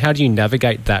languages? And how do you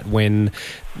navigate that when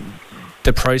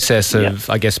the process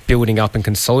of, I guess, building up and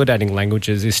consolidating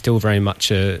languages is still very much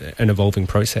an evolving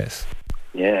process?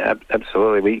 Yeah,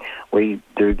 absolutely. We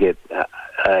do get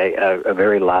a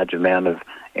very large amount of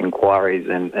inquiries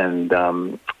and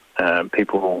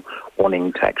people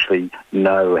wanting to actually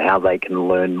know how they can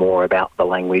learn more about the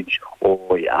language,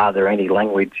 or are there any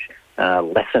language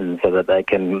lessons so that they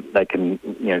can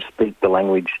speak the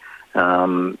language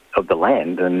of the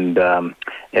land. And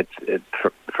it's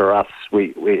for us,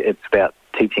 it's about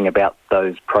teaching about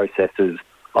those processes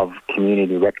of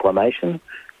community reclamation,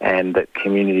 and that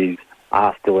communities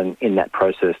are still in that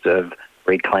process of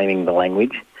reclaiming the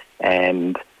language,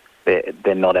 and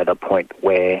they're not at a point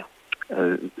where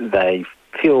they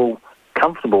feel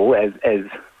comfortable as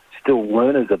still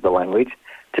learners of the language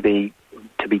to be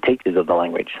teachers of the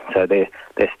language. So they're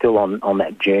still on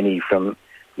that journey from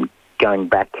going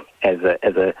back as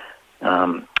a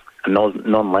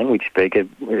non-language speaker.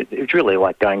 It's really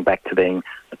like going back to being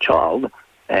a child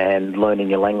and learning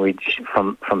your language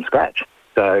from scratch.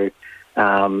 So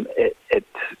it's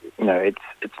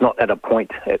not at a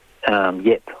point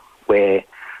yet where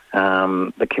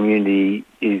the community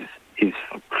is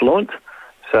fluent.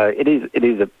 So it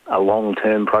is a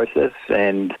long-term process,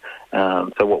 and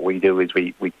so what we do is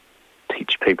we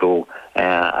teach people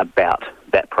about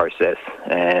that process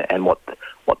and what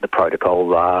the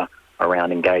protocols are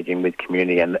around engaging with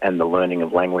community and the learning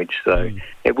of language. So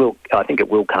I think it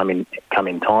will come in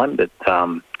time, but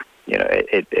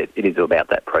it is about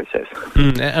that process.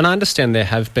 And I understand there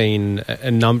have been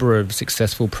a number of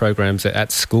successful programs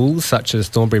at schools, such as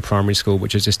Thornbury Primary School,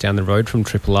 which is just down the road from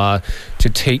Triple R, to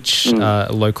teach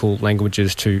local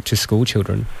languages to school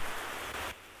children.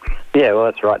 Yeah, well,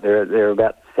 that's right. There are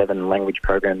about 7 language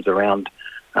programs around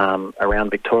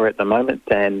Victoria at the moment,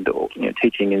 and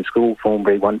teaching in school.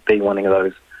 Thornbury won't be one of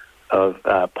those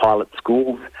pilot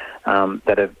schools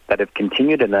that have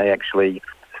continued, and they actually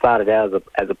started out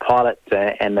as a pilot,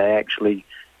 and they actually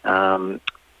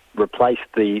replaced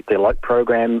the LOC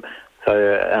program.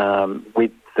 So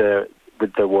with the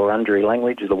Wurundjeri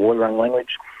language, the Wurrung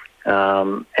language,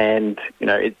 and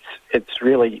it's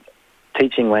really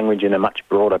teaching language in a much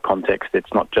broader context.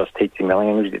 It's not just teaching the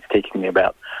language; it's teaching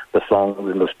about the songs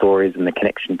and the stories and the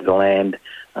connection to the land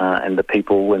and the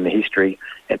people and the history.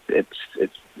 It's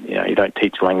you don't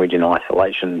teach language in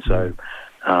isolation. So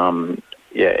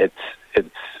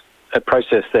it's a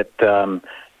process that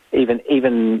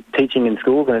even teaching in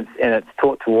schools, and it's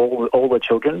taught to all the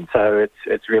children. So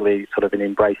it's really sort of an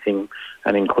embracing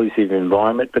an inclusive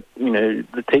environment. But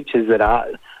the teachers that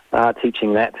are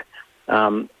teaching that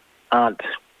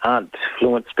aren't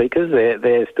fluent speakers.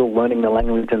 They're still learning the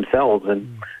language themselves,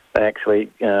 and they actually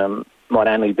might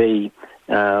only be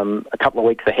a couple of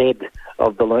weeks ahead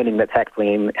of the learning that's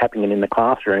actually happening in the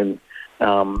classroom.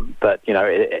 But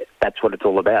that's what it's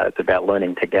all about. It's about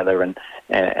learning together and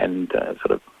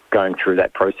sort of going through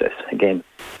that process again.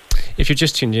 If you're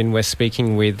just tuned in, we're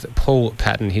speaking with Paul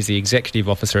Patton. He's the Executive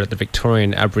Officer at the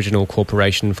Victorian Aboriginal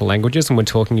Corporation for Languages, and we're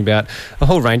talking about a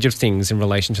whole range of things in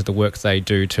relation to the work they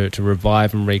do to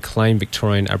revive and reclaim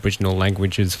Victorian Aboriginal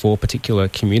languages for particular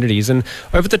communities. And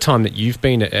over the time that you've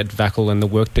been at VACL and the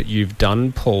work that you've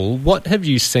done, Paul, what have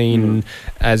you seen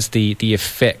as the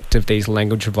effect of these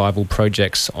language revival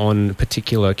projects on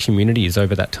particular communities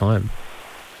over that time?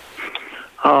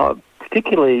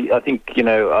 Particularly, I think,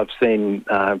 I've seen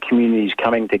communities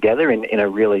coming together in a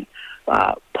really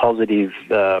positive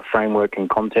framework and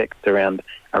context around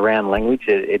language.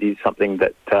 It is something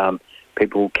that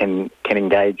people can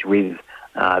engage with.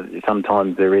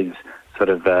 Sometimes there is sort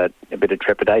of a bit of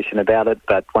trepidation about it,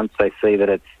 but once they see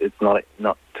that it's not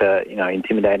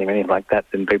intimidating or anything like that,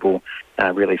 then people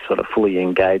really sort of fully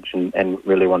engage and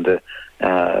really want to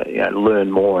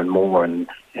learn more and more, and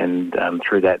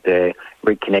through that they're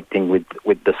reconnecting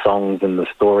with the songs and the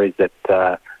stories that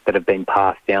have been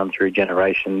passed down through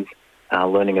generations,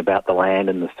 learning about the land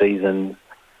and the seasons,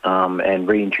 and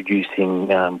reintroducing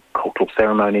cultural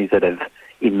ceremonies that have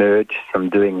emerged from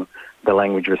doing the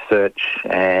language research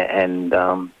and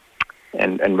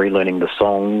relearning the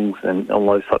songs and all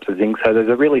those types of things. So there's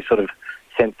a really sort of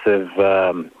sense of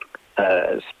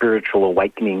spiritual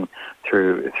awakening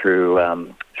through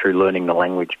learning the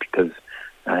language, because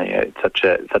it's such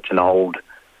an old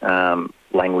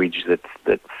language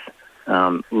that's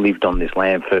lived on this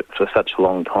land for such a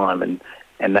long time,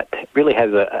 and that really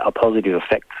has a positive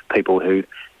effect for people who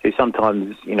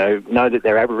sometimes know that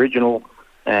they're Aboriginal,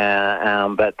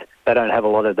 but they don't have a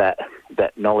lot of that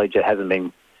knowledge that hasn't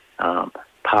been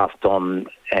passed on,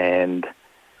 and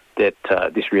that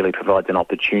this really provides an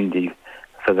opportunity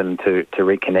for them to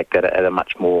reconnect at a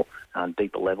much more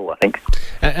deeper level, I think.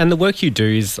 And the work you do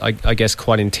is, I guess,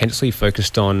 quite intensely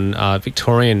focused on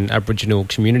Victorian Aboriginal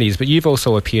communities, but you've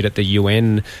also appeared at the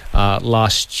UN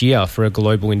last year for a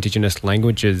global Indigenous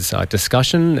languages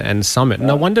discussion and summit. And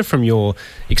I wonder, from your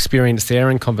experience there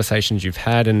and conversations you've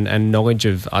had and knowledge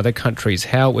of other countries,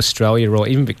 how Australia or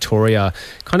even Victoria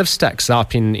kind of stacks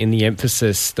up in the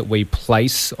emphasis that we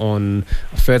place on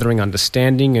furthering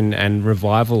understanding and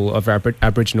revival of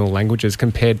Aboriginal languages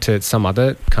compared to some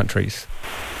other countries.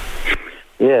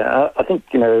 Yeah, I think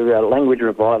language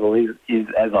revival is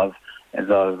as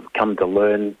I've come to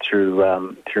learn through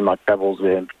my travels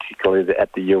there, particularly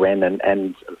at the UN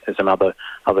and some other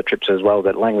trips as well,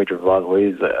 that language revival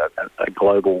is a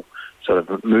global sort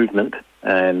of movement,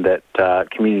 and that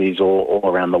communities all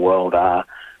around the world are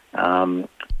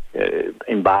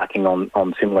embarking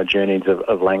on similar journeys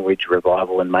of language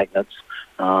revival and maintenance.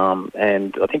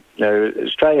 And I think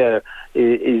Australia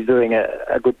is doing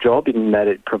a good job in that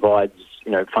it provides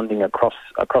funding across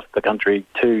the country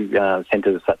to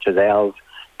centres such as ours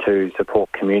to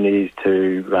support communities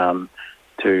to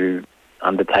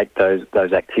undertake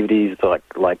those activities like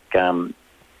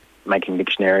making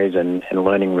dictionaries and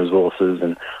learning resources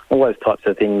and all those types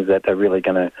of things that are really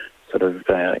going to sort of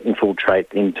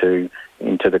infiltrate into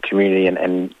the community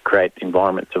and create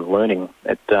environments of learning.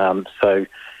 So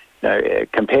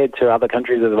compared to other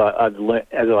countries, as I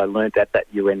learnt at that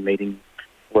UN meeting,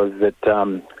 was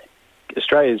that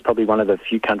Australia is probably one of the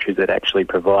few countries that actually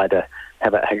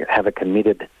have a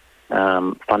committed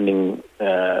funding,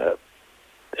 a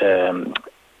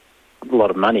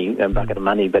lot of money, a bucket of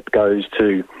money that goes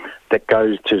to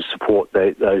support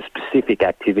those specific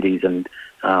activities, and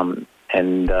there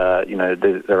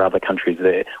are other countries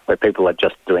there where people are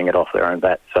just doing it off their own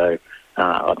bat. So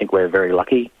I think we're very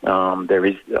lucky.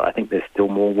 I think there's still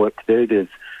more work to do.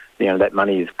 That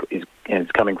money is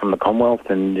coming from the Commonwealth,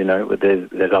 and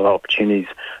there's other opportunities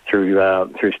through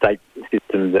state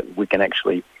systems that we can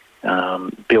actually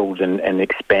build and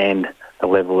expand the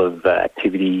level of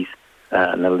activities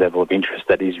and the level of interest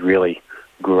that is really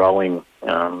growing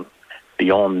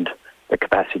beyond the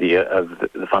capacity of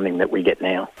the funding that we get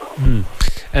now.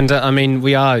 And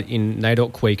we are in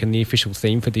NAIDOC Week, and the official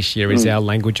theme for this year is Our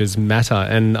Languages Matter.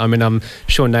 And I'm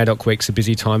sure NAIDOC Week's a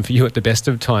busy time for you at the best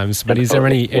of times, but is there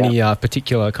any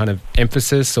particular kind of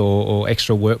emphasis or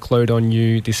extra workload on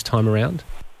you this time around?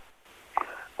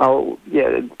 Oh,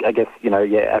 yeah, I guess,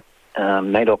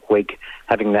 NAIDOC Week,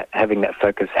 having that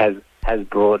focus has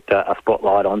brought a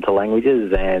spotlight onto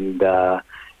languages, and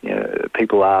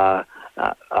people are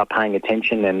paying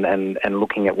attention and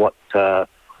looking at what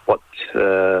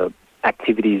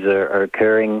activities are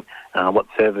occurring, what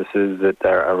services that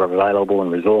are available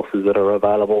and resources that are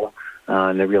available,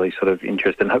 and they're really sort of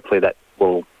interested. And hopefully that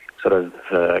will sort of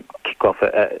kick off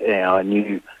a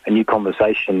new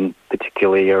conversation,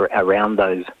 particularly around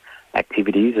those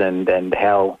activities and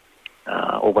how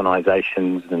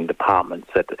organisations and departments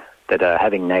that are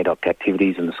having NAIDOC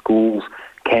activities in the schools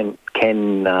can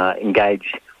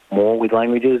engage more with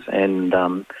languages and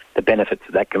the benefits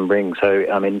that can bring. So,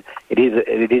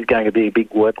 it is going to be a big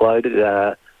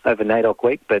workload over NAIDOC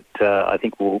Week, but I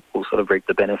think we'll sort of reap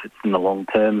the benefits in the long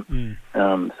term.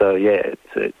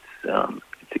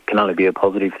 It can only be a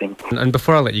positive thing. And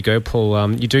before I let you go,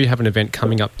 Paul, you do have an event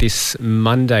coming up this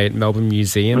Monday at Melbourne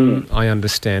Museum, I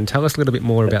understand. Tell us a little bit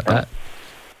more about that.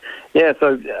 Yeah,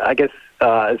 so I guess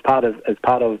as part of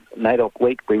NAIDOC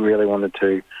Week, we really wanted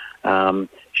to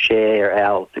share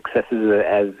our successes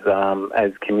as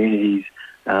communities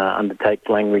undertake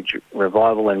language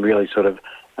revival, and really sort of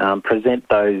present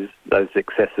those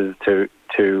successes to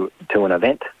an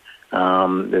event.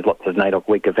 There's lots of NAIDOC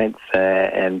Week events,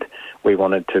 and we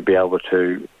wanted to be able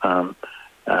to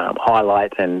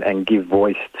highlight and give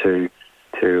voice to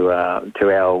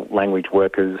our language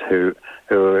workers who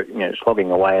are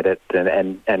slogging away at it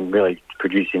and really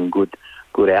producing good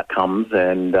outcomes,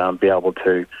 and be able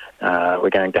to. We're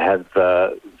going to have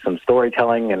some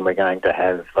storytelling, and we're going to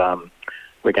have some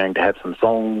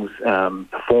songs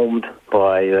performed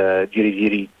by the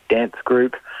Judy dance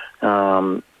group.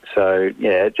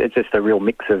 It's just a real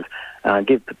mix of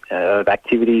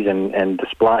activities and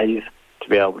displays to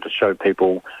be able to show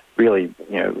people really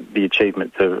the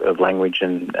achievements of language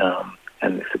and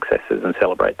the successes, and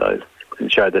celebrate those,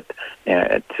 and show that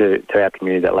to our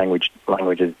community that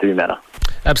languages do matter.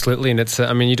 Absolutely, and it's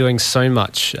you're doing so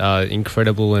much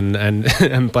incredible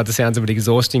and by the sounds of it,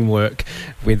 exhausting work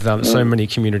with so many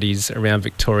communities around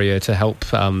Victoria to help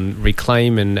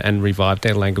reclaim and revive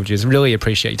their languages. Really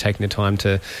appreciate you taking the time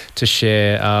to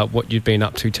share what you've been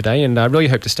up to today, and I really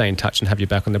hope to stay in touch and have you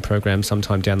back on the program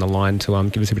sometime down the line to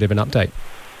give us a bit of an update.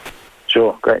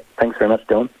 Sure, great. Thanks very much,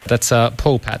 Dylan. That's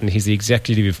Paul Patton. He's the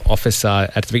Executive Officer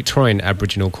at the Victorian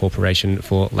Aboriginal Corporation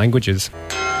for Languages.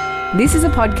 This is a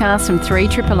podcast from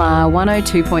 3RRR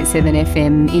 102.7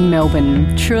 FM in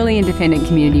Melbourne, truly independent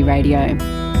community radio.